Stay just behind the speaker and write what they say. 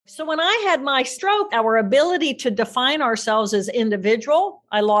So when I had my stroke, our ability to define ourselves as individual,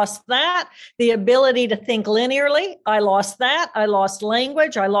 I lost that. The ability to think linearly, I lost that. I lost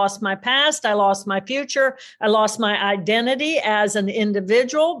language. I lost my past. I lost my future. I lost my identity as an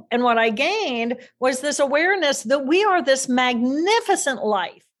individual. And what I gained was this awareness that we are this magnificent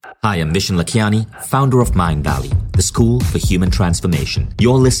life. Hi, I'm Vishen Lakhiani, founder of Mind Valley, the school for human transformation.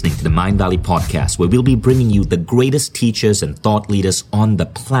 You're listening to the Mind Valley podcast, where we'll be bringing you the greatest teachers and thought leaders on the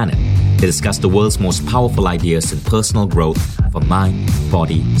planet to discuss the world's most powerful ideas in personal growth for mind,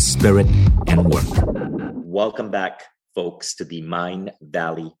 body, spirit, and work. Welcome back, folks, to the Mind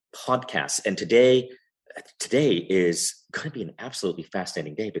Valley podcast. And today is going to be an absolutely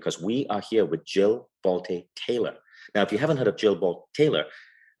fascinating day because we are here with Jill Bolte Taylor. Now, if you haven't heard of Jill Bolte Taylor,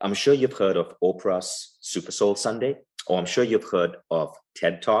 I'm sure you've heard of Oprah's Super Soul Sunday, or I'm sure you've heard of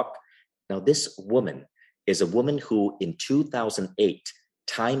TED Talk. Now, this woman is a woman who in 2008,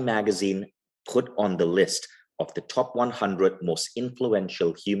 Time magazine put on the list of the top 100 most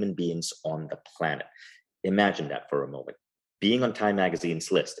influential human beings on the planet. Imagine that for a moment, being on Time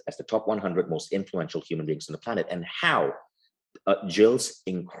magazine's list as the top 100 most influential human beings on the planet. And how Jill's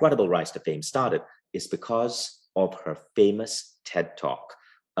incredible rise to fame started is because of her famous TED Talk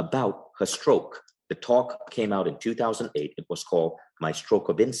about her stroke. The talk came out in 2008. It was called My Stroke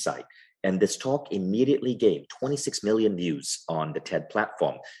of Insight. And this talk immediately gained 26 million views on the TED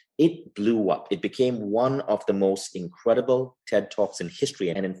platform. It blew up. It became one of the most incredible TED Talks in history.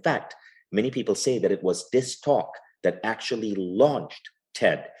 And in fact, many people say that it was this talk that actually launched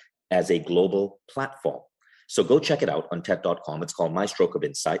TED as a global platform. So go check it out on TED.com. It's called My Stroke of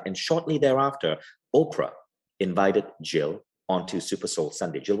Insight. And shortly thereafter, Oprah invited Jill onto Super Soul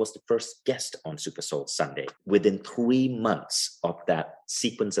Sunday. Jill was the first guest on Super Soul Sunday. Within 3 months of that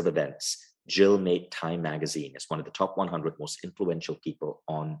sequence of events, Jill made Time magazine as one of the top 100 most influential people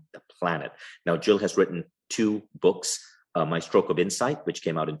on the planet. Now, Jill has written 2 books, My Stroke of Insight, which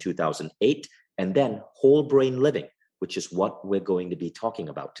came out in 2008, and then Whole Brain Living, which is what we're going to be talking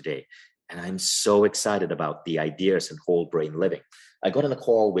about today. And I'm so excited about the ideas in Whole Brain Living. I got on a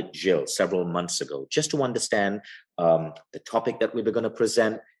call with Jill several months ago just to understand the topic that we were going to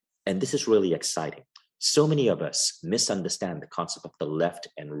present. And this is really exciting. So many of us misunderstand the concept of the left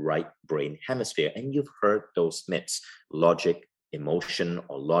and right brain hemisphere. And you've heard those myths, logic, emotion,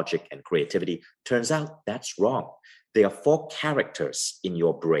 or logic and creativity. Turns out that's wrong. There are 4 characters in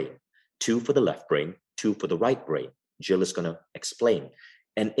your brain, 2 for the left brain, 2 for the right brain. Jill is going to explain.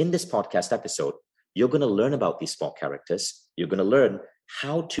 And in this podcast episode, you're going to learn about these 4 characters. You're going to learn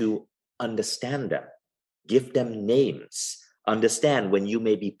how to understand them, give them names, understand when you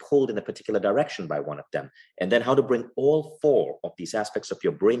may be pulled in a particular direction by one of them, and then how to bring all 4 of these aspects of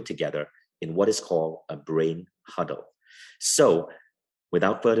your brain together in what is called a brain huddle. So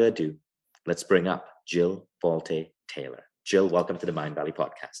without further ado, let's bring up Jill Bolte Taylor. Jill, welcome to the Mind Valley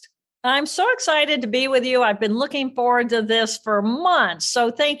podcast. I'm so excited to be with you. I've been looking forward to this for months.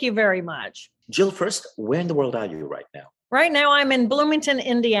 So thank you very much. Jill, first, where in the world are you right now? Right now, I'm in Bloomington,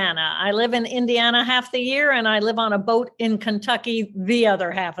 Indiana. I live in Indiana half the year, and I live on a boat in Kentucky the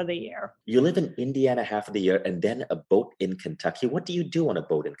other half of the year. You live in Indiana half of the year and then a boat in Kentucky. What do you do on a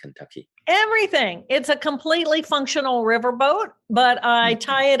boat in Kentucky? Everything. It's a completely functional riverboat, but I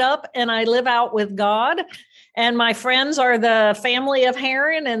tie it up and I live out with God. And my friends are the family of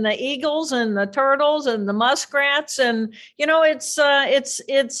heron and the eagles and the turtles and the muskrats. And, you know,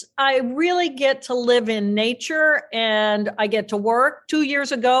 I really get to live in nature and I get to work. 2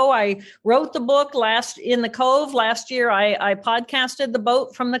 years ago, I wrote the book in the Cove. Last year, I podcasted the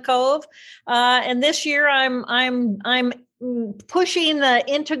boat from the Cove. And this year I'm pushing the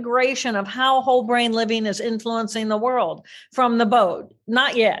integration of how whole brain living is influencing the world from the boat.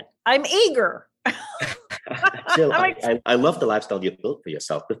 Not yet. I'm eager. Jill, I love the lifestyle you've built for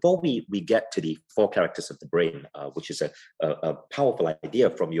yourself. Before we get to the 4 characters of the brain, which is a powerful idea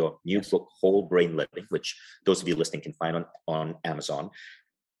from your new book, Whole Brain Living, which those of you listening can find on Amazon.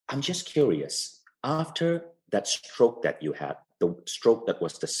 I'm just curious, after that stroke that you had, the stroke that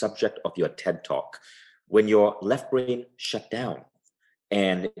was the subject of your TED Talk, when your left brain shut down,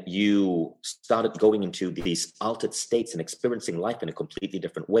 and you started going into these altered states and experiencing life in a completely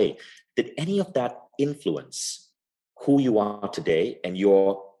different way, did any of that influence who you are today and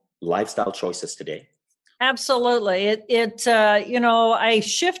your lifestyle choices today? Absolutely. I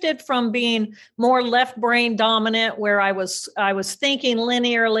shifted from being more left brain dominant, where I was thinking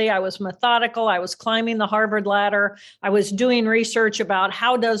linearly, I was methodical, I was climbing the Harvard ladder, I was doing research about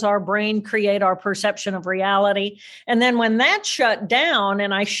how does our brain create our perception of reality. And then when that shut down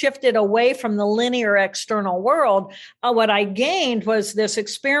and I shifted away from the linear external world, what I gained was this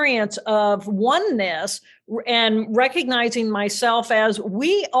experience of oneness and recognizing myself as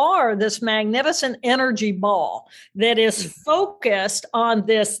we are this magnificent energy ball that is focused on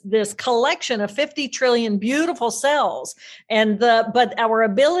this collection of 50 trillion beautiful cells. But our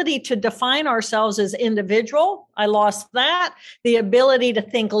ability to define ourselves as individual, I lost that. The ability to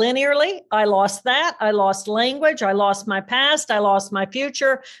think linearly, I lost that. I lost language, I lost my past, I lost my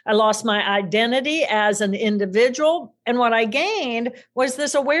future, I lost my identity as an individual. And what I gained was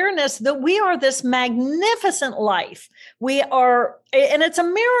this awareness that we are this magnificent life. We are, and it's a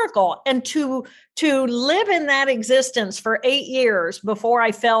miracle. And to live in that existence for 8 years before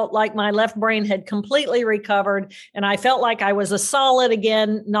I felt like my left brain had completely recovered and I felt like I was a solid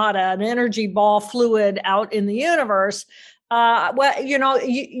again, not an energy ball fluid out in the universe.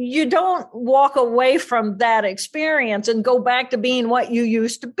 You don't walk away from that experience and go back to being what you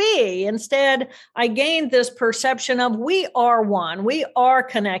used to be. Instead, I gained this perception of we are one, we are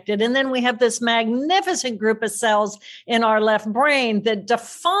connected. And then we have this magnificent group of cells in our left brain that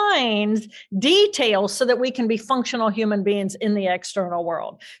defines details so that we can be functional human beings in the external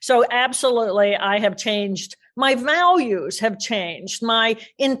world. So absolutely, I have changed. My values have changed. My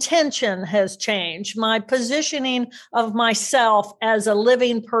intention has changed. My positioning of myself as a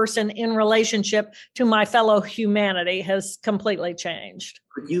living person in relationship to my fellow humanity has completely changed.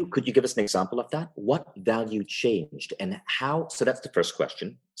 Could you give us an example of that? What value changed and how? So that's the first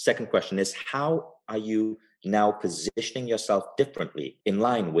question. Second question is, how are you now positioning yourself differently in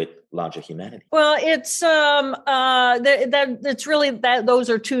line with larger humanity? Well, it's it's really that those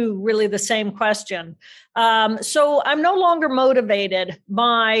are two really the same question. So I'm no longer motivated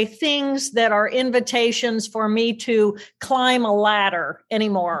by things that are invitations for me to climb a ladder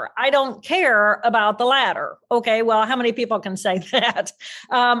anymore. I don't care about the ladder. Okay, well, how many people can say that?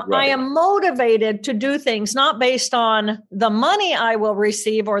 Right. I am motivated to do things not based on the money I will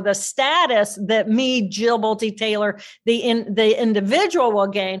receive or the status that me, Jill Bolte Taylor, the individual will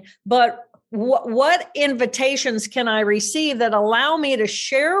gain, but what invitations can I receive that allow me to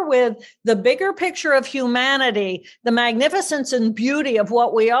share with the bigger picture of humanity, the magnificence and beauty of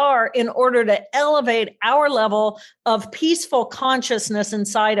what we are in order to elevate our level of peaceful consciousness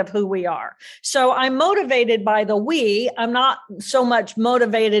inside of who we are. So I'm motivated by the we. I'm not so much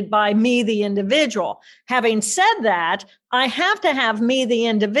motivated by me, the individual. Having said that, I have to have me, the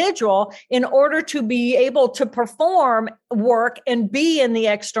individual, in order to be able to perform work and be in the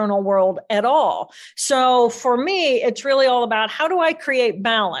external world at all. So for me, it's really all about how do I create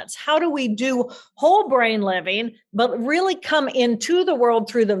balance? How do we do whole brain living, but really come into the world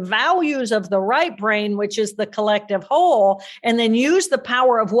through the values of the right brain, which is the collective whole, and then use the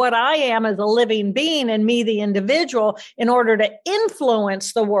power of what I am as a living being and me, the individual, in order to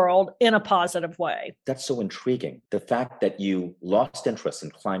influence the world in a positive way. That's so intriguing. The fact that you lost interest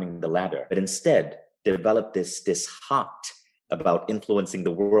in climbing the ladder, but instead developed this heart about influencing the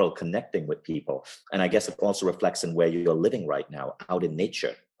world, connecting with people. And I guess it also reflects in where you're living right now, out in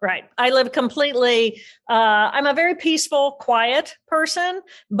nature. Right. I live completely, I'm a very peaceful, quiet person,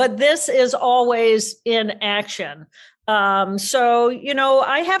 but this is always in action.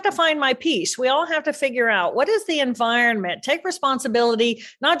 I have to find my peace. We all have to figure out what is the environment, take responsibility,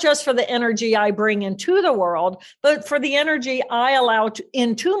 not just for the energy I bring into the world, but for the energy I allow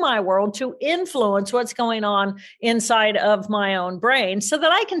into my world to influence what's going on inside of my own brain so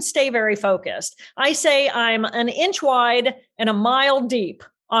that I can stay very focused. I say I'm an inch wide and a mile deep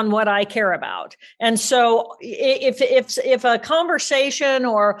on what I care about. And so if a conversation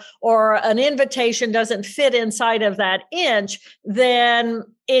or an invitation doesn't fit inside of that inch, then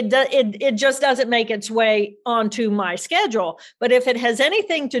it just doesn't make its way onto my schedule. But if it has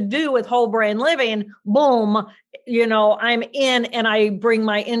anything to do with whole brain living, boom, I'm in and I bring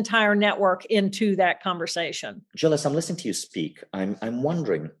my entire network into that conversation. Jill, as I'm listening to you speak, I'm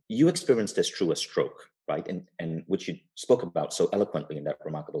wondering, you experienced this through a stroke, right? And which you spoke about so eloquently in that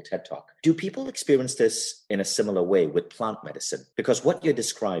remarkable TED Talk. Do people experience this in a similar way with plant medicine? Because what you're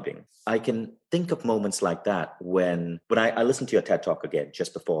describing, I can think of moments like that when I listened to your TED Talk again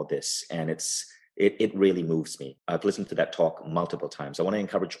just before this, and it really moves me. I've listened to that talk multiple times. I want to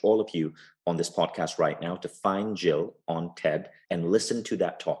encourage all of you on this podcast right now to find Jill on TED and listen to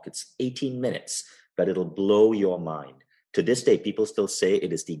that talk. It's 18 minutes, but it'll blow your mind. To this day, people still say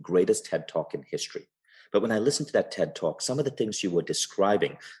it is the greatest TED Talk in history. But when I listened to that TED talk, some of the things you were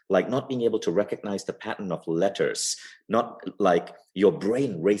describing, like not being able to recognize the pattern of letters, not like your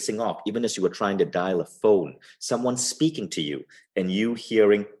brain racing off, even as you were trying to dial a phone, someone speaking to you and you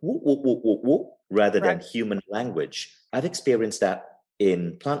hearing woo, woo, woo, woo, woo, rather than human language. I've experienced that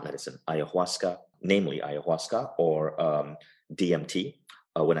in plant medicine, namely ayahuasca or DMT,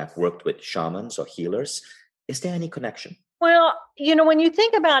 when I've worked with shamans or healers. Is there any connection? Well, when you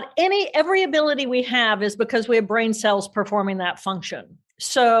think about every ability we have is because we have brain cells performing that function.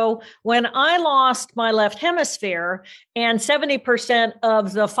 So when I lost my left hemisphere and 70%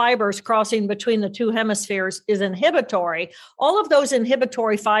 of the fibers crossing between the two hemispheres is inhibitory, all of those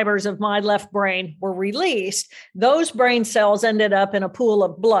inhibitory fibers of my left brain were released. Those brain cells ended up in a pool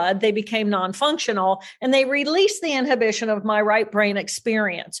of blood. They became non-functional and they released the inhibition of my right brain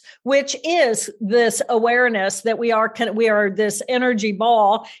experience, which is this awareness that we are this energy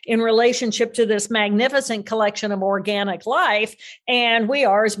ball in relationship to this magnificent collection of organic life. And we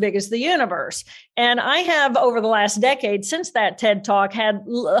are as big as the universe. And I have, over the last decade, since that TED Talk, had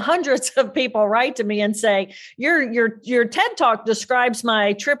hundreds of people write to me and say, your TED Talk describes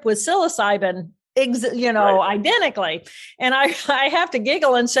my trip with psilocybin identically. And I have to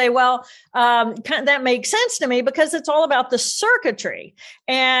giggle and say, well, that makes sense to me because it's all about the circuitry.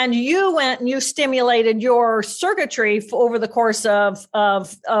 And you went and you stimulated your circuitry over the course of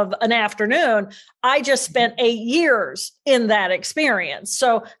an afternoon. I just spent 8 years in that experience.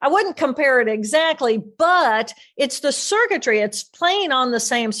 So I wouldn't compare it exactly, but it's the circuitry. It's playing on the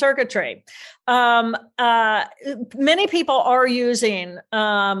same circuitry. Many people are using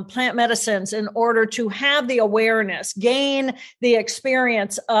plant medicines in order to have the awareness, gain the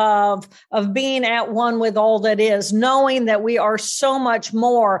experience of being at one with all that is, knowing that we are so much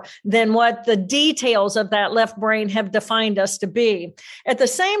more than what the details of that left brain have defined us to be. At the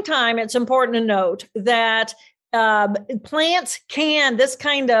same time, it's important to note that plants can, this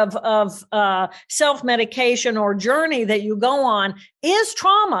kind of self-medication or journey that you go on is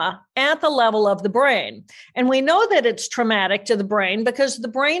trauma at the level of the brain. And we know that it's traumatic to the brain because the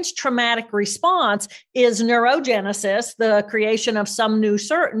brain's traumatic response is neurogenesis, the creation of some new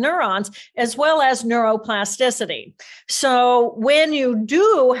neurons, as well as neuroplasticity. So when you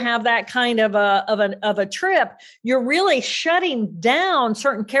do have that kind of a trip, you're really shutting down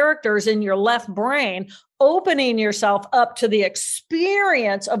certain characters in your left brain, opening yourself up to the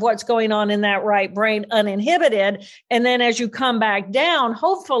experience of what's going on in that right brain uninhibited. And then as you come back down,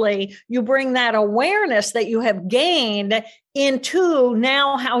 hopefully you bring that awareness that you have gained into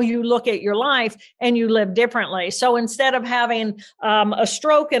now how you look at your life and you live differently. So instead of having a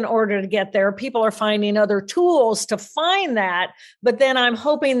stroke in order to get there, people are finding other tools to find that. But then I'm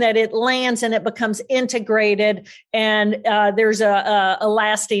hoping that it lands and it becomes integrated and there's a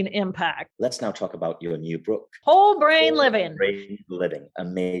lasting impact. Let's now talk about your new book. Whole Brain Living. Whole Brain Living.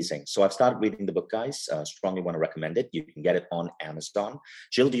 Amazing. So I've started reading the book, guys. Strongly want to recommend it. You can get it on Amazon.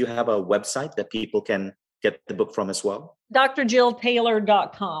 Jill, do you have a website that people can get the book from as well?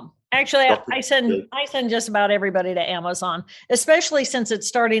 drjilltaylor.com. Actually, I send just about everybody to Amazon, especially since it's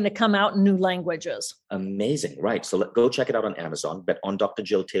starting to come out in new languages. Amazing. Right. So go check it out on Amazon. But on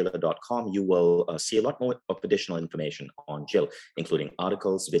drjilltaylor.com, you will see a lot more of additional information on Jill, including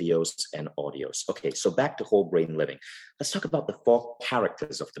articles, videos, and audios. Okay, so back to whole brain living. Let's talk about the 4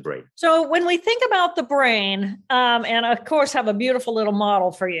 characters of the brain. So when we think about the brain, and of course have a beautiful little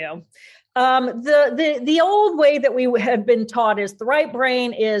model for you, the old way that we have been taught is the right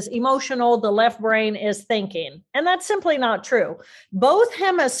brain is emotional, the left brain is thinking. And that's simply not true. Both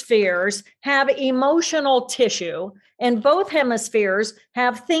hemispheres have emotional tissue and both hemispheres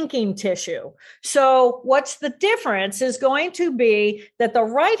have thinking tissue. So what's the difference is going to be that the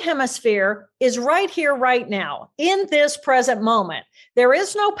right hemisphere is right here, right now, in this present moment. There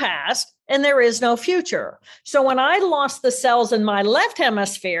is no past and there is no future. So when I lost the cells in my left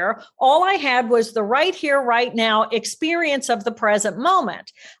hemisphere, all I had was the right here, right now experience of the present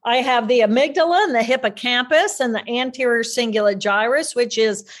moment. I have the amygdala and the hippocampus and the anterior cingulate gyrus, which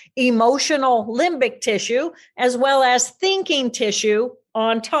is emotional limbic tissue, as well as thinking tissue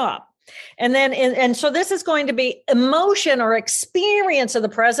on top. And then, and so this is going to be emotion or experience of the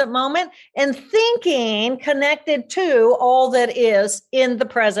present moment and thinking connected to all that is in the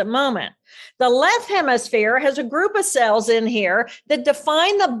present moment. The left hemisphere has a group of cells in here that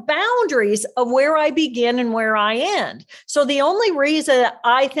define the boundaries of where I begin and where I end. So the only reason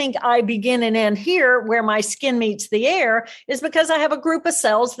I think I begin and end here, where my skin meets the air, is because I have a group of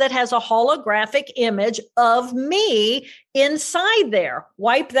cells that has a holographic image of me inside there.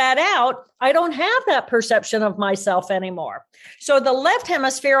 Wipe that out. I don't have that perception of myself anymore. So the left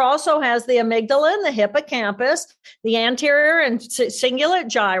hemisphere also has the amygdala and the hippocampus, the anterior and cingulate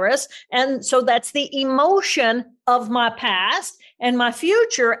gyrus. And so that's the emotion of my past and my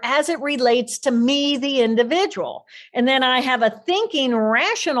future as it relates to me, the individual. And then I have a thinking,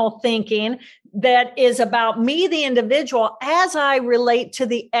 rational thinking that is about me, the individual, as I relate to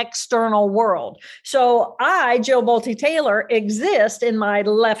the external world. So I, Jill Bolte Taylor, exist in my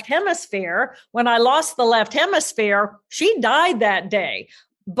left hemisphere. When I lost the left hemisphere, she died that day.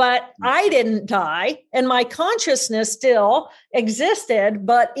 But I didn't die, and my consciousness still existed,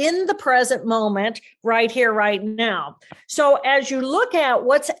 but in the present moment, right here, right now. So as you look at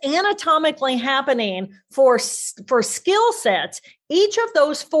what's anatomically happening for skill sets, each of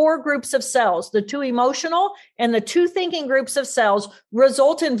those 4 groups of cells, the 2 emotional and the 2 thinking groups of cells,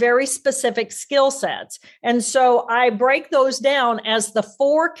 result in very specific skill sets. And so I break those down as the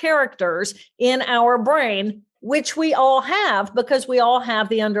 4 characters in our brain, which we all have because we all have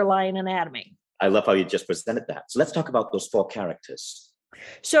the underlying anatomy. I love how you just presented that. So let's talk about those 4 characters.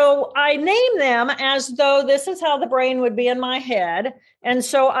 So I name them as though this is how the brain would be in my head. And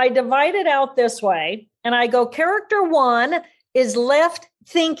so I divide it out this way, and I go, character 1 is left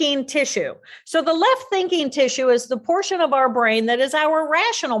thinking tissue. So the left thinking tissue is the portion of our brain that is our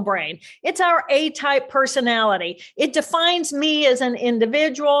rational brain. It's our A-type personality. It defines me as an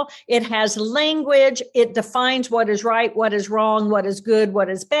individual. It has language. It defines what is right, what is wrong, what is good, what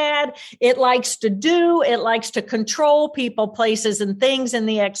is bad. It likes to do. It likes to control people, places, and things in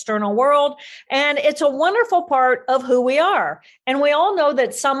the external world. And it's a wonderful part of who we are. And we all know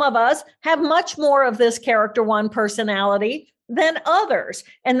that some of us have much more of this character 1 personality than others.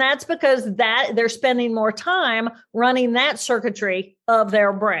 And that's because they're spending more time running that circuitry of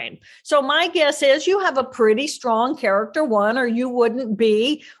their brain. So my guess is you have a pretty strong character 1, or you wouldn't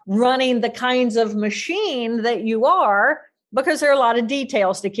be running the kinds of machine that you are, because there are a lot of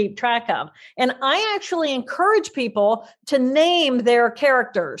details to keep track of. And I actually encourage people to name their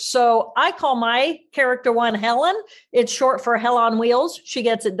characters. So I call my character 1 Helen. It's short for Hell on Wheels. She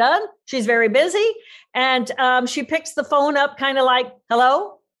gets it done. She's very busy. And she picks the phone up kind of like,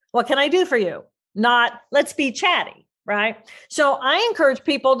 hello, what can I do for you? Not, let's be chatty, right? So I encourage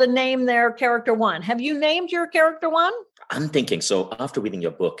people to name their character 1. Have you named your character 1? I'm thinking, so after reading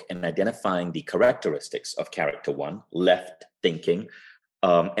your book and identifying the characteristics of character 1, left thinking,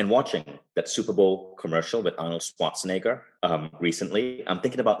 and watching that Super Bowl commercial with Arnold Schwarzenegger recently, I'm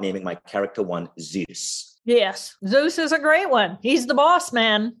thinking about naming my character 1 Zeus. Yes, Zeus is a great one. He's the boss,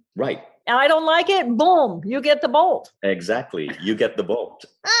 man. Right. I don't like it. Boom, you get the bolt. Exactly. You get the bolt.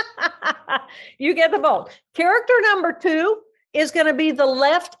 You get the bolt. Character number 2 is going to be the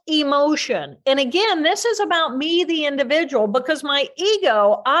left emotion. And again, this is about me, the individual, because my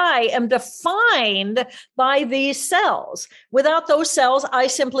ego, I am defined by these cells. Without those cells, I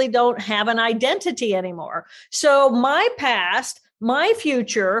simply don't have an identity anymore. So my past, my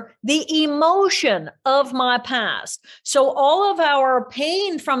future, the emotion of my past. So all of our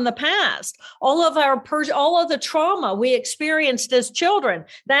pain from the past, all of the trauma we experienced as children,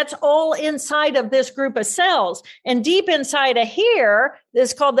 that's all inside of this group of cells. And deep inside of here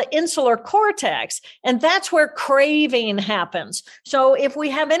is called the insular cortex. And that's where craving happens. So if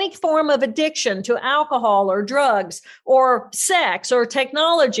we have any form of addiction to alcohol or drugs or sex or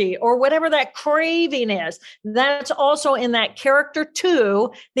technology or whatever that craving is, that's also in that character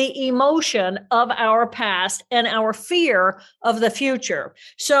 2, the emotion of our past and our fear of the future.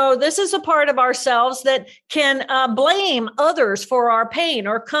 So this is a part of ourselves that can blame others for our pain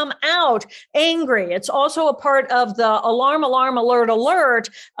or come out angry. It's also a part of the alarm, alert,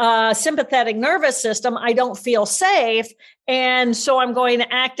 sympathetic nervous system. I don't feel safe. And so I'm going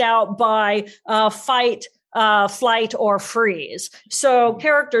to act out by fight, flight, or freeze. So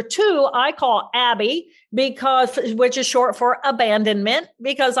character 2, I call Abby, which is short for abandonment,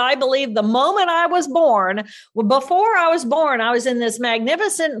 because I believe the moment I was born, before I was born, I was in this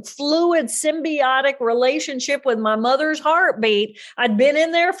magnificent, fluid, symbiotic relationship with my mother's heartbeat. I'd been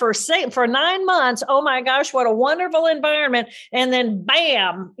in there for 9 months. Oh my gosh, what a wonderful environment. And then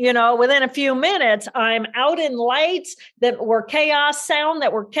bam, within a few minutes, I'm out in lights that were chaos, sound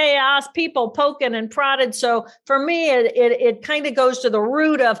that were chaos, people poking and prodded. So for me, it kind of goes to the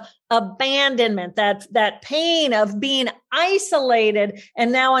root of abandonment, that pain of being isolated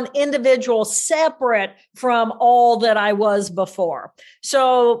and now an individual separate from all that I was before.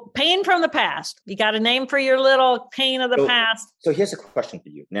 So pain from the past. You got a name for your little pain of the past? So here's a question for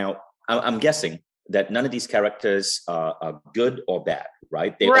you. Now, I'm guessing that none of these characters are good or bad,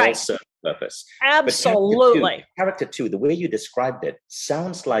 right? They all serve purpose. Absolutely. But character two, the way you described it,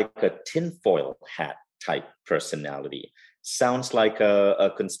 sounds like a tinfoil hat type personality. Sounds like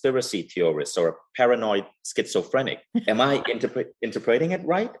a conspiracy theorist or a paranoid schizophrenic. Am I interpreting it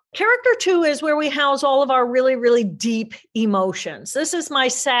right? Character two is where we house all of our really, really deep emotions. This is my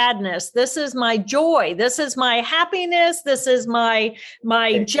sadness. This is my joy. This is my happiness. This is my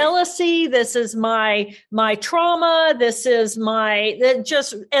jealousy. This is my trauma. This is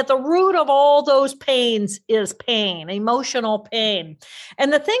just at the root of all those pains is pain, emotional pain.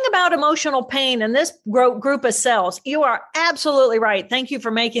 And the thing about emotional pain in this group of cells, you are absolutely right. Thank you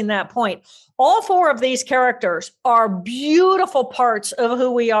for making that point. All four of these characters are beautiful parts of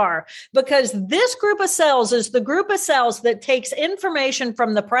who we are, because this group of cells is the group of cells that takes information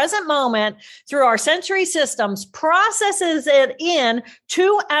from the present moment through our sensory systems, processes it in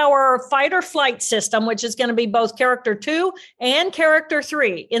to our fight or flight system, which is going to be both character 2 and character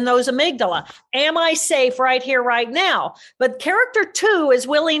 3 in those amygdala. Am I safe right here, right now? But character 2 is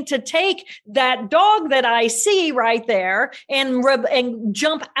willing to take that dog that I see right there and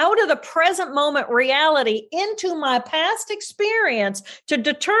jump out of the present moment reality into my past experience to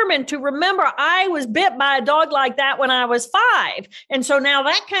remember I was bit by a dog like that when I was 5. And so now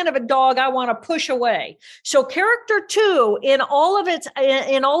that kind of a dog I want to push away. So character 2 in all of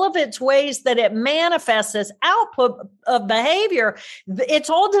its ways that it manifests as output of behavior, it's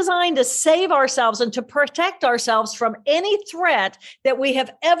all designed to save ourselves and to protect ourselves from any threat that we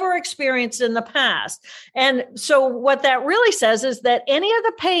have ever experienced in the past. And so what that really says is that any of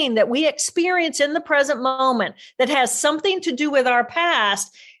the pain that we experience in the present moment that has something to do with our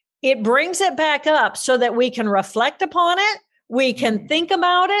past, it brings it back up so that we can reflect upon it. We can think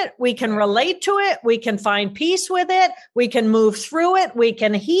about it. We can relate to it. We can find peace with it. We can move through it. We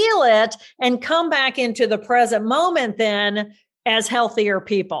can heal it and come back into the present moment then as healthier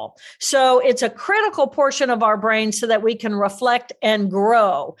people. So it's a critical portion of our brain so that we can reflect and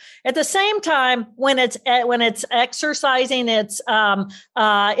grow. At the same time, when it's exercising its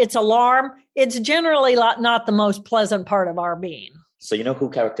alarm, it's generally not the most pleasant part of our being. So you know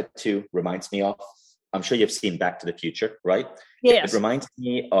who character 2 reminds me of? I'm sure you've seen Back to the Future, right? Yes. It reminds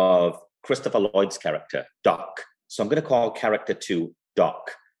me of Christopher Lloyd's character, Doc. So I'm going to call character 2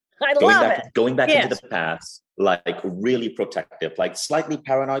 Doc. Going back into the past, like really protective, like slightly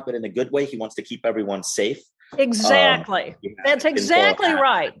paranoid, but in a good way. He wants to keep everyone safe. Exactly. That's exactly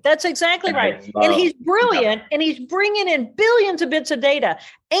right. That's exactly right. And he's brilliant, and he's bringing in billions of bits of data.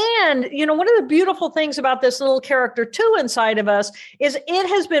 And, one of the beautiful things about this little character 2 inside of us is it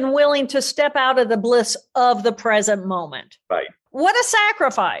has been willing to step out of the bliss of the present moment. Right. What a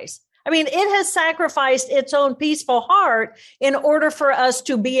sacrifice. I mean, it has sacrificed its own peaceful heart in order for us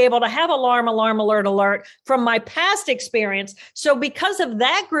to be able to have alarm, alert from my past experience. So because of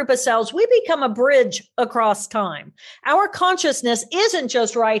that group of cells, we become a bridge across time. Our consciousness isn't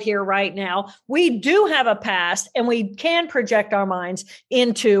just right here, right now. We do have a past, and we can project our minds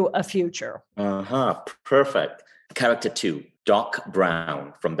into a future. Perfect. Character 2, Doc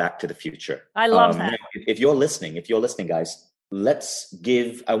Brown from Back to the Future. I love that. If you're listening, guys,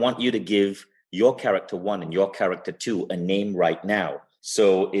 I want you to give your character 1 and your character 2 a name right now.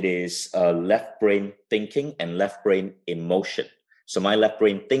 So it is left brain thinking and left brain emotion. So my left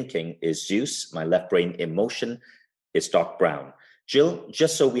brain thinking is Zeus. My left brain emotion is Doc Brown. Jill,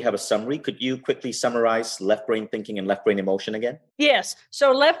 just so we have a summary, could you quickly summarize left brain thinking and left brain emotion again? Yes.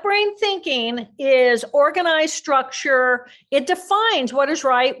 So left brain thinking is organized structure. It defines what is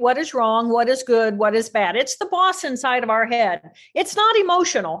right, what is wrong, what is good, what is bad. It's the boss inside of our head. It's not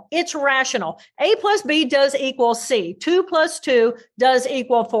emotional. It's rational. A plus B does equal C. 2 plus 2 does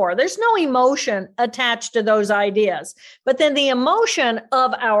equal 4. There's no emotion attached to those ideas. But then the emotion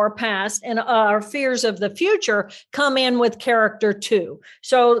of our past and our fears of the future come in with character 2.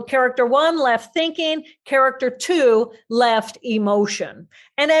 So character 1, left thinking, character 2, left emotion.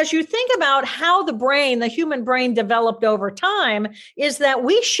 And as you think about how the human brain developed over time, is that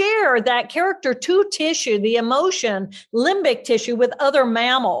we share that character 2 tissue, the emotion, limbic tissue, with other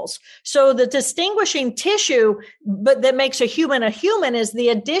mammals. So the distinguishing tissue that makes a human is the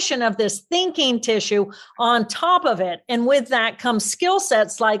addition of this thinking tissue on top of it. And with that comes skill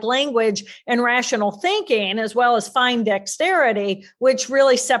sets like language and rational thinking, as well as fine dexterity, which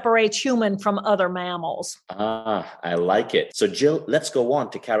really separates human from other mammals. I like it. So Jill, let's go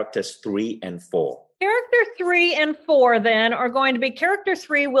on to characters 3 and 4. Character 3 and 4 then are going to be, character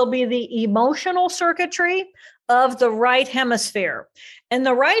 3 will be the emotional circuitry of the right hemisphere. And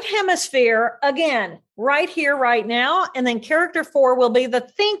the right hemisphere, again, right here, right now. And then character 4 will be the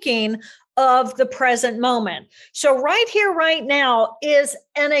thinking of the present moment. So right here, right now is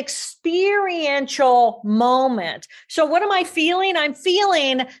an experiential moment. So what am I feeling? I'm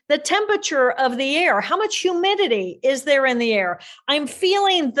feeling the temperature of the air. How much humidity is there in the air? I'm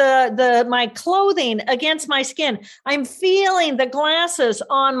feeling my clothing against my skin. I'm feeling the glasses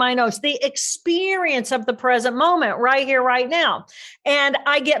on my nose, the experience of the present moment right here, right now. And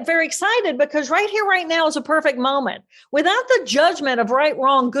I get very excited because right here, right now is a perfect moment without the judgment of right,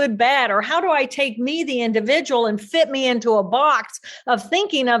 wrong, good, bad, or how do I take me, the individual, and fit me into a box of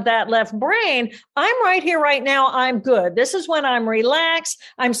thinking of that left brain. I'm right here, right now. I'm good. This is when I'm relaxed.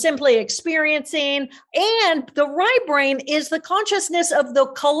 I'm simply experiencing. And the right brain is the consciousness of the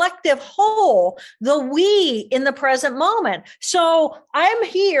collective whole, the we in the present moment. So I'm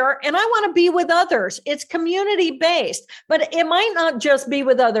here and I want to be with others. It's community based, but it might not just be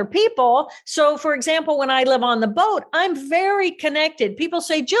with other people. So for example, when I live on the boat, I'm very connected. People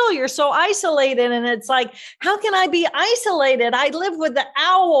say, Jill, you're so isolated. And it's like, how can I be isolated? I live with the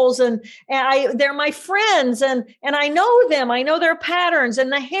owls and they're my friends and I know them. I know their patterns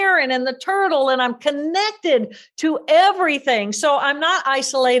and the heron and the turtle, and I'm connected to everything. So I'm not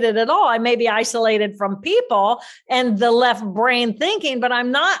isolated at all. I may be isolated from people and the left brain thinking, but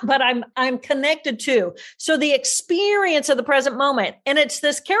I'm connected to. So the experience of the present moment, and it's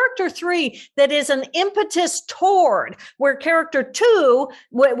this character 3 that is an impetus toward, where character 2,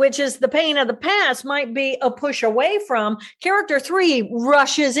 which is the pain of the past, might be a push away from. Character 3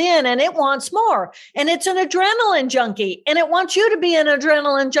 rushes in and it wants more. And it's an adrenaline junkie and it wants you to be an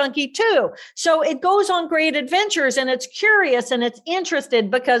adrenaline junkie too. So it goes on great adventures and it's curious and it's interested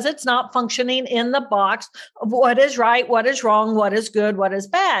because it's not functioning in the box of what is right, what is wrong, what is good, what is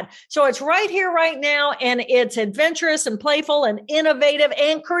bad. So it's right here, right now. And it's adventurous and playful and innovative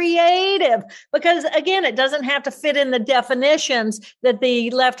and creative because again, it doesn't have to fit in the definitions that the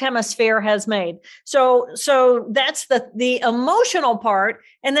left hemisphere has made. So that's the emotional part.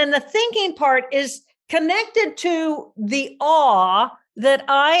 And then the thinking part is connected to the awe that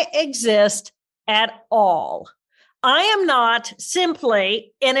I exist at all. I am not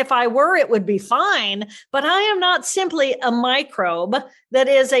simply, and if I were, it would be fine, but I am not simply a microbe that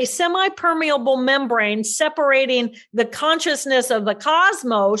is a semi-permeable membrane separating the consciousness of the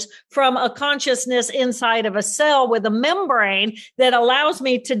cosmos from a consciousness inside of a cell with a membrane that allows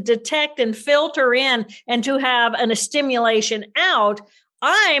me to detect and filter in and to have a stimulation out.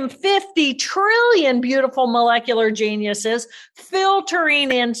 I'm 50 trillion beautiful molecular geniuses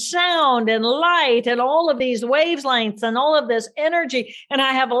filtering in sound and light and all of these wavelengths and all of this energy. And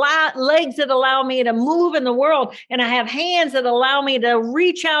I have legs that allow me to move in the world. And I have hands that allow me to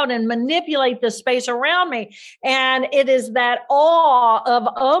reach out and manipulate the space around me. And it is that awe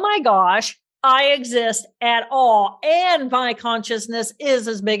of, oh my gosh, I exist at all. And my consciousness is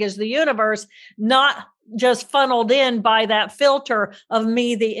as big as the universe, not just funneled in by that filter of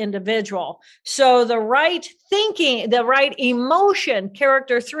me, the individual. So the right thinking, the right emotion,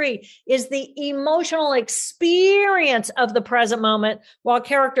 character 3, is the emotional experience of the present moment, while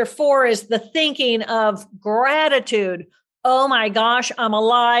character 4 is the thinking of gratitude. Oh my gosh, I'm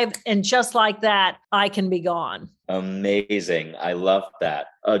alive. And just like that, I can be gone. Amazing. I love that.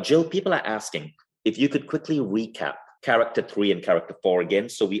 Jill, people are asking if you could quickly recap character 3 and character 4 again,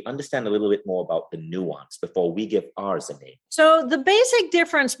 so we understand a little bit more about the nuance before we give ours a name. So the basic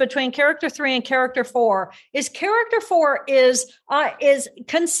difference between character 3 and character 4 is character 4 is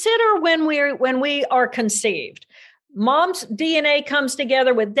consider when we are conceived. Mom's DNA comes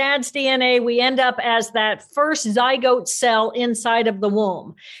together with dad's DNA. We end up as that first zygote cell inside of the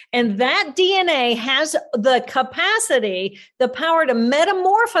womb. And that DNA has the capacity, the power to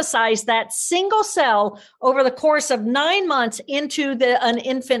metamorphosize that single cell over the course of 9 months into an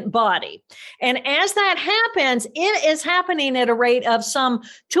infant body. And as that happens, it is happening at a rate of some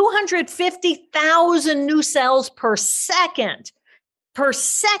 250,000 new cells per second,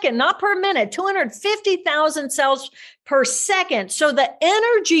 not per minute, 250,000 cells per second. So the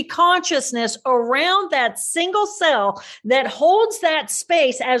energy consciousness around that single cell that holds that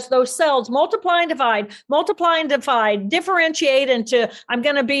space as those cells multiply and divide, differentiate into, I'm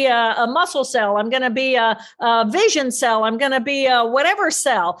going to be a muscle cell, I'm going to be a vision cell, I'm going to be a whatever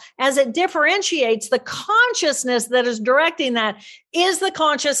cell. As it differentiates, the consciousness that is directing that is the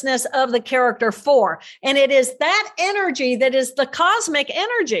consciousness of the character 4. And it is that energy that is the cosmic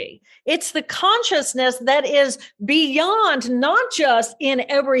energy. It's the consciousness that is beyond, not just in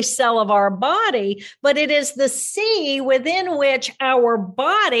every cell of our body, but it is the sea within which our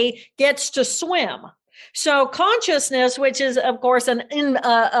body gets to swim. So consciousness, which is, of course, an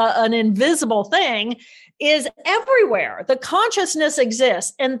invisible thing, is everywhere. The consciousness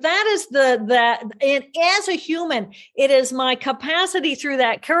exists. And that is as a human, it is my capacity through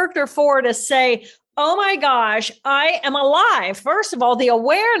that character 4 to say, oh my gosh, I am alive. First of all, the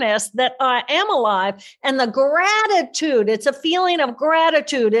awareness that I am alive and the gratitude. It's a feeling of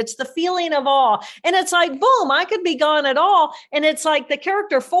gratitude. It's the feeling of awe. And it's like, boom, I could be gone at all. And it's like the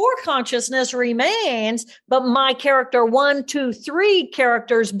character 4 consciousness remains, but my character 1, 2, 3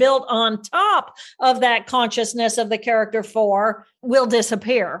 characters built on top of that consciousness of the character 4 will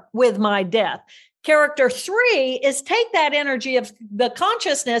disappear with my death. Character 3 is take that energy of the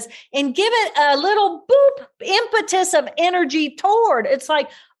consciousness and give it a little boop impetus of energy toward. It's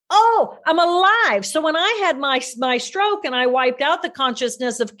like, oh, I'm alive. So when I had my stroke and I wiped out the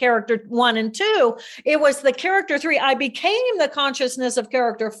consciousness of character 1 and 2, it was the character 3. I became the consciousness of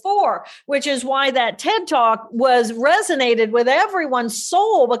character 4, which is why that TED Talk resonated with everyone's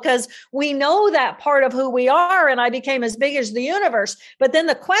soul, because we know that part of who we are. And I became as big as the universe. But then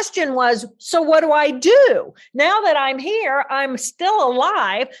the question was, so what do I do? Now that I'm here, I'm still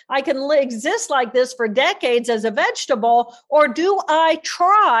alive. I can exist like this for decades as a vegetable, or do I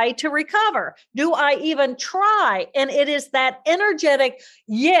try to recover? Do I even try? And it is that energetic,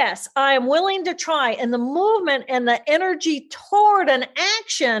 yes, I am willing to try. And the movement and the energy toward an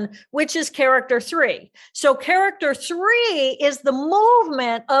action, which is character 3. So character 3 is the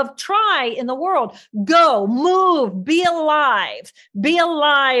movement of try in the world. Go, move, be alive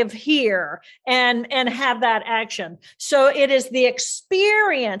here and have that action. So it is the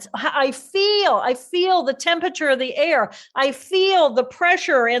experience. I feel the temperature of the air. I feel the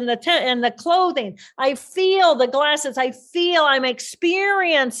pressure in the clothing. I feel the glasses. I feel I'm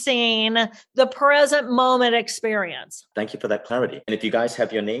experiencing the present moment experience. Thank you for that clarity. And if you guys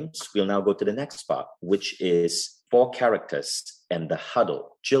have your names, we'll now go to the next part, which is 4 characters and the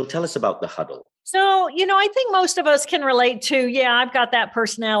huddle. Jill, tell us about the huddle. So, I think most of us can relate to, I've got that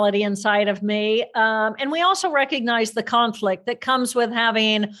personality inside of me. And we also recognize the conflict that comes with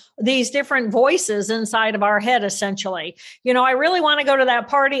having these different voices inside of our head, essentially. I really want to go to that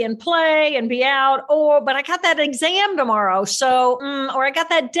party and play and be out, but I got that exam tomorrow. So, or I got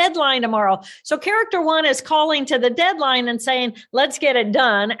that deadline tomorrow. So character 1 is calling to the deadline and saying, let's get it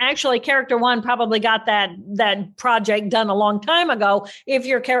done. Actually, character 1 probably got that project done a long time ago if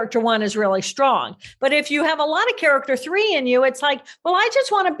your character 1 is really strong. But if you have a lot of character 3 in you, it's like, well, I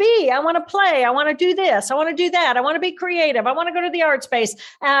just want to I want to play. I want to do this. I want to do that. I want to be creative. I want to go to the art space.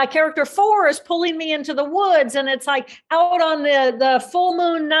 Character 4 is pulling me into the woods. And it's like out on the full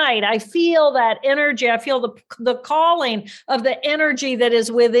moon night, I feel that energy. I feel the calling of the energy that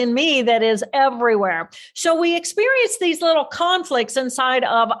is within me that is everywhere. So we experience these little conflicts inside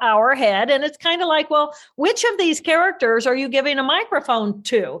of our head. And it's kind of like, well, which of these characters are you giving a microphone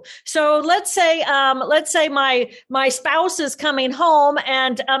to? So let's say my spouse is coming home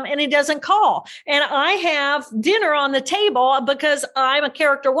and he doesn't call, and I have dinner on the table because I'm a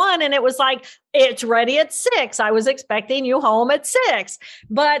character 1, and it was like, it's ready at 6. I was expecting you home at 6,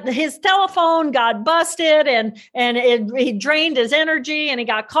 but his telephone got busted and he drained his energy and he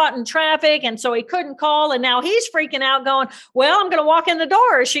got caught in traffic. And so he couldn't call. And now he's freaking out going, well, I'm going to walk in the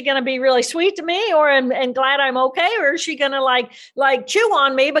door. Is she going to be really sweet to me and glad I'm okay? Or is she going to like chew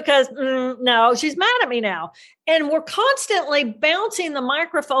on me because no, she's mad at me now. And we're constantly bouncing the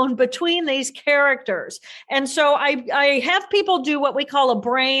microphone between these characters. And so I have people do what we call a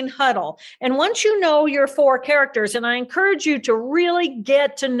brain huddle. And once you know your 4 characters, and I encourage you to really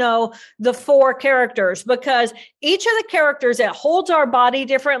get to know the 4 characters, because each of the characters, it holds our body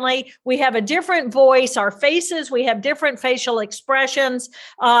differently. We have a different voice, our faces, we have different facial expressions.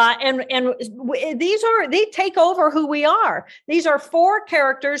 And they take over who we are. These are 4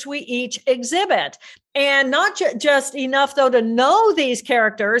 characters we each exhibit. And not just enough, though, to know these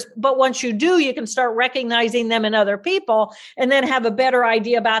characters, but once you do, you can start recognizing them in other people and then have a better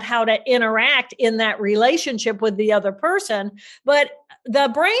idea about how to interact in that relationship with the other person. But the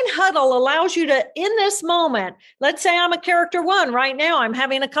brain huddle allows you to, in this moment, let's say I'm a character 1 right now, I'm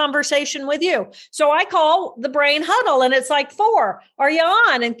having a conversation with you. So I call the brain huddle and it's like, 4, are you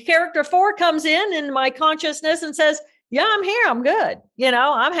on? And character 4 comes in my consciousness and says, yeah, I'm here. I'm good.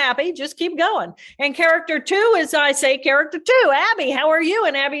 I'm happy. Just keep going. And character 2 is, I say, character 2, Abby, how are you?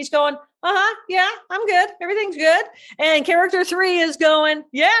 And Abby's going, Yeah, I'm good. Everything's good. And character 3 is going,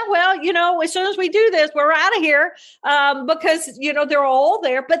 yeah, well, as soon as we do this, we're out of here. Because, they're all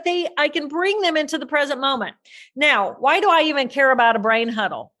there, but I can bring them into the present moment. Now, why do I even care about a brain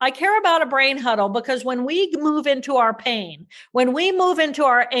huddle? I care about a brain huddle because when we move into our pain, when we move into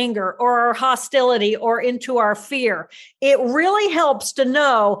our anger or our hostility or into our fear, it really helps to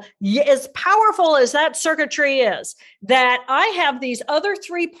know, as powerful as that circuitry is, that I have these other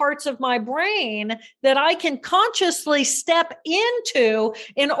 3 parts of my brain that I can consciously step into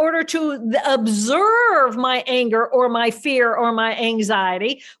in order to observe my anger or my fear or my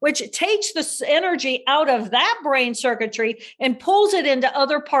anxiety, which takes the energy out of that brain circuitry and pulls it into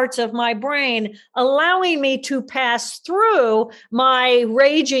other parts of my brain, allowing me to pass through my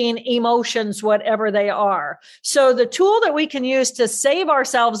raging emotions, whatever they are. So the tool that we can use to save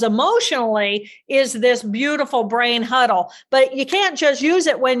ourselves emotionally is this beautiful brain huddle. But you can't just use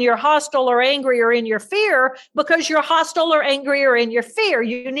it when you're hostile or angry or in your fear, because you're hostile or angry or in your fear.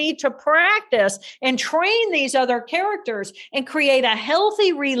 You need to practice and train these other characters and create a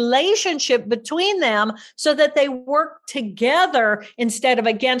healthy relationship between them so that they work together instead of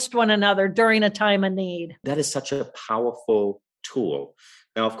against one another during a time of need. That is such a powerful tool.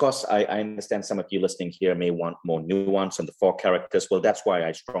 Now, of course, I understand some of you listening here may want more nuance on the 4 characters. Well, that's why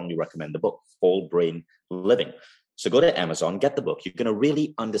I strongly recommend the book, Whole Brain Living. So go to Amazon, get the book. You're going to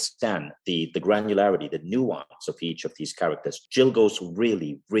really understand the granularity, the nuance of each of these characters. Jill goes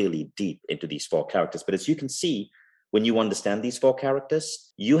really, really deep into these 4 characters. But as you can see, when you understand these 4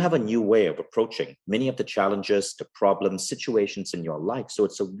 characters, you have a new way of approaching many of the challenges, the problems, situations in your life. So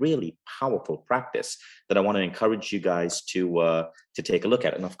it's a really powerful practice that I want to encourage you guys to take a look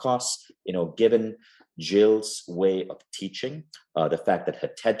at. And of course, given Jill's way of teaching, the fact that her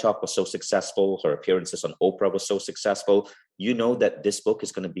TED Talk was so successful, her appearances on Oprah was so successful, you know that this book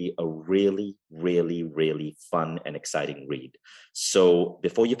is going to be a really, really, really fun and exciting read. So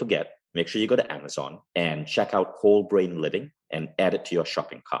before you forget, make sure you go to Amazon and check out Whole Brain Living and add it to your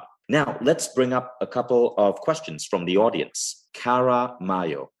shopping cart. Now, let's bring up a couple of questions from the audience. Cara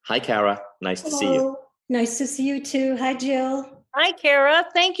Mayo. Hi, Cara. Nice to see you. Nice to see you too. Hi, Jill. Hi, Cara.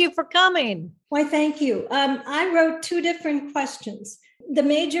 Thank you for coming. Why, thank you. I wrote 2 different questions. The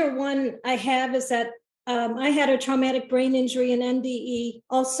major one I have is that I had a traumatic brain injury and NDE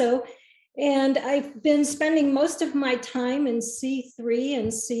also, and I've been spending most of my time in C3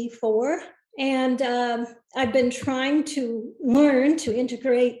 and C4, and I've been trying to learn to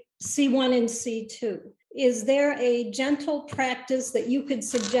integrate C1 and C2. Is there a gentle practice that you could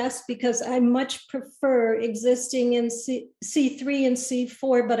suggest? Because I much prefer existing in C3 and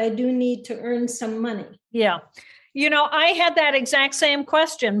C4, but I do need to earn some money. Yeah. I had that exact same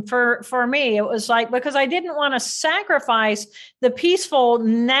question for me. It was like, because I didn't want to sacrifice the peaceful,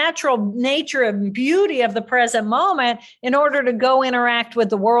 natural nature and beauty of the present moment in order to go interact with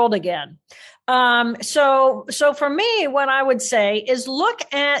the world again. So for me, what I would say is look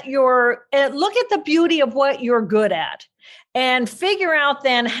at the beauty of what you're good at and figure out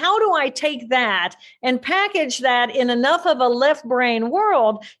then, how do I take that and package that in enough of a left brain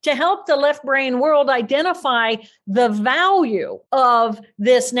world to help the left brain world identify the value of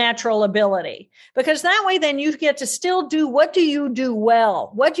this natural ability? Because that way, then you get to still do, what do you do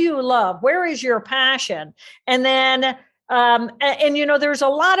well? What do you love? Where is your passion? And then there's a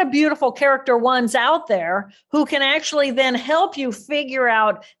lot of beautiful character 1s out there who can actually then help you figure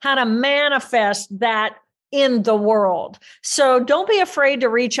out how to manifest that in the world. So don't be afraid to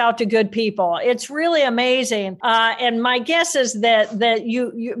reach out to good people. It's really amazing. And my guess is that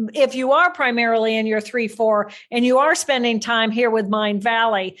you if you are primarily in your 3-4 and you are spending time here with Mind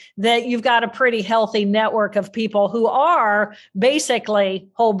Valley, that you've got a pretty healthy network of people who are basically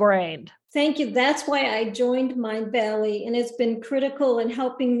whole brained. Thank you. That's why I joined Mind Valley, and it's been critical in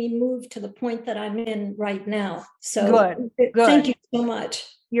helping me move to the point that I'm in right now. So good. Thank you so much.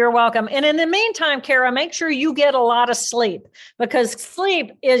 You're welcome. And in the meantime, Cara, make sure you get a lot of sleep, because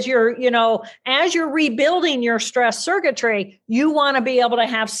sleep is as you're rebuilding your stress circuitry, you want to be able to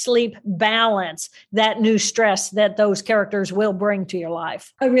have sleep balance that new stress that those characters will bring to your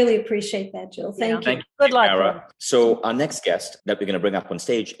life. I really appreciate that, Jill. Thank you. Thank you. Good luck. Cara. So our next guest that we're going to bring up on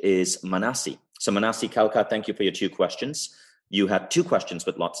stage is Manasi. So Manasi Kalka, thank you for your 2 questions. You had 2 questions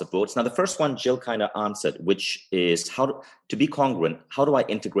with lots of votes. Now, the first one Jill kind of answered, which is to be congruent, how do I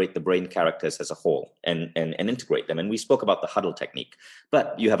integrate the brain characters as a whole and integrate them? And we spoke about the huddle technique.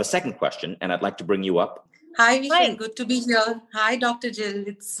 But you have a second question, and I'd like to bring you up. Hi, Vishen. Good to be here. Hi, Dr. Jill.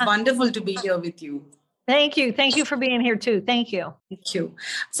 It's wonderful to be here with you. Thank you. Thank you for being here too. Thank you. Thank you.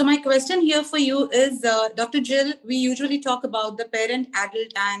 So my question here for you is, Dr. Jill, we usually talk about the parent,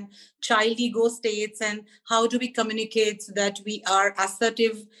 adult, and child ego states, and how do we communicate so that we are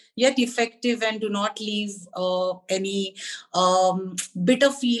assertive yet effective and do not leave any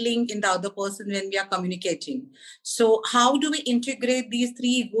bitter feeling in the other person when we are communicating. So how do we integrate these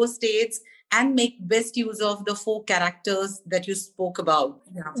three ego states and make best use of the 4 characters that you spoke about?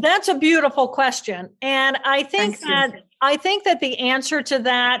 Yeah. That's a beautiful question. And I think that the answer to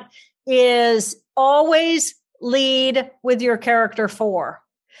that is always lead with your character 4.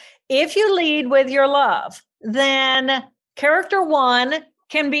 If you lead with your love, then character 1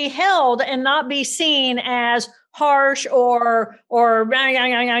 can be held and not be seen as harsh or all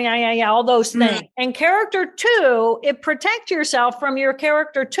those things. And character 2, it protect yourself from your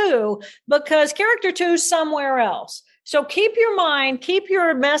character 2, because character 2 is somewhere else. So keep your mind, keep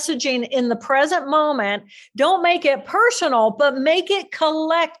your messaging in the present moment. Don't make it personal, but make it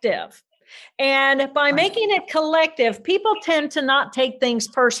collective. And by making it collective, people tend to not take things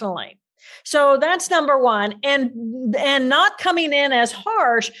personally. So that's number 1. And not coming in as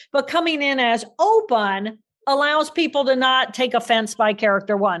harsh, but coming in as open allows people to not take offense by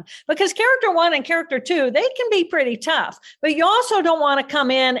character 1, because character 1 and character 2, they can be pretty tough, but you also don't want to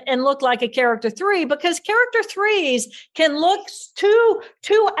come in and look like a character 3, because character 3s can look too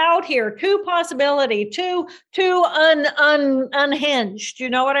out here, too possibility, too unhinged.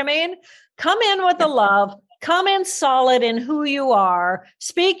 You know what I mean? Come in with the love. Come in solid in who you are,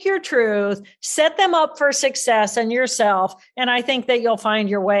 speak your truth, set them up for success and yourself. And I think that you'll find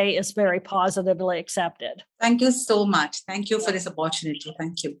your way is very positively accepted. Thank you so much. Thank you for this opportunity.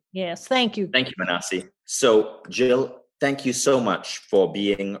 Thank you. Yes, thank you. Thank you, Manasi. So, Jill, thank you so much for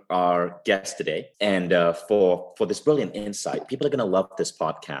being our guest today and for this brilliant insight. People are going to love this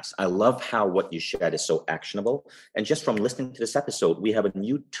podcast. I love how what you shared is so actionable. And just from listening to this episode, we have a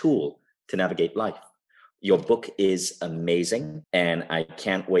new tool to navigate life. Your book is amazing, and I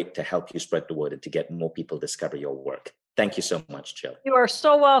can't wait to help you spread the word and to get more people discover your work. Thank you so much, Jill. You are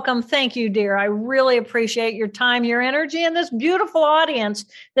so welcome. Thank you, dear. I really appreciate your time, your energy, and this beautiful audience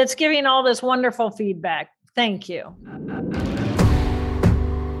that's giving all this wonderful feedback. Thank you.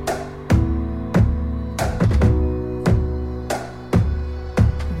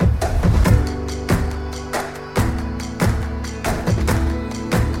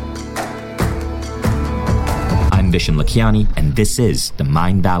 Vishen Lakhiani, and this is the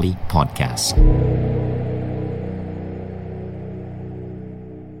Mind Valley Podcast.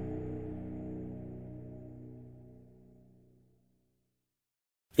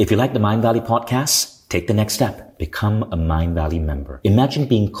 If you like the Mind Valley Podcast, take the next step. Become a Mind Valley member. Imagine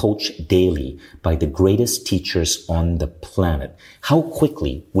being coached daily by the greatest teachers on the planet. How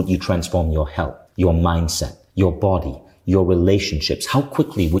quickly would you transform your health, your mindset, your body, your relationships? How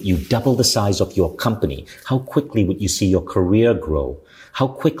quickly would you double the size of your company? How quickly would you see your career grow? How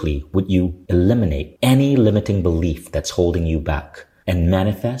quickly would you eliminate any limiting belief that's holding you back and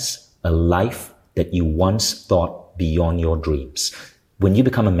manifest a life that you once thought beyond your dreams? When you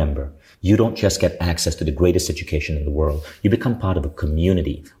become a member, you don't just get access to the greatest education in the world. You become part of a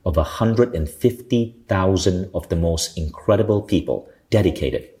community of 150,000 of the most incredible people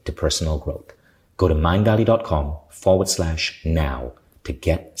dedicated to personal growth. Go to mindvalley.com/now to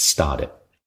get started.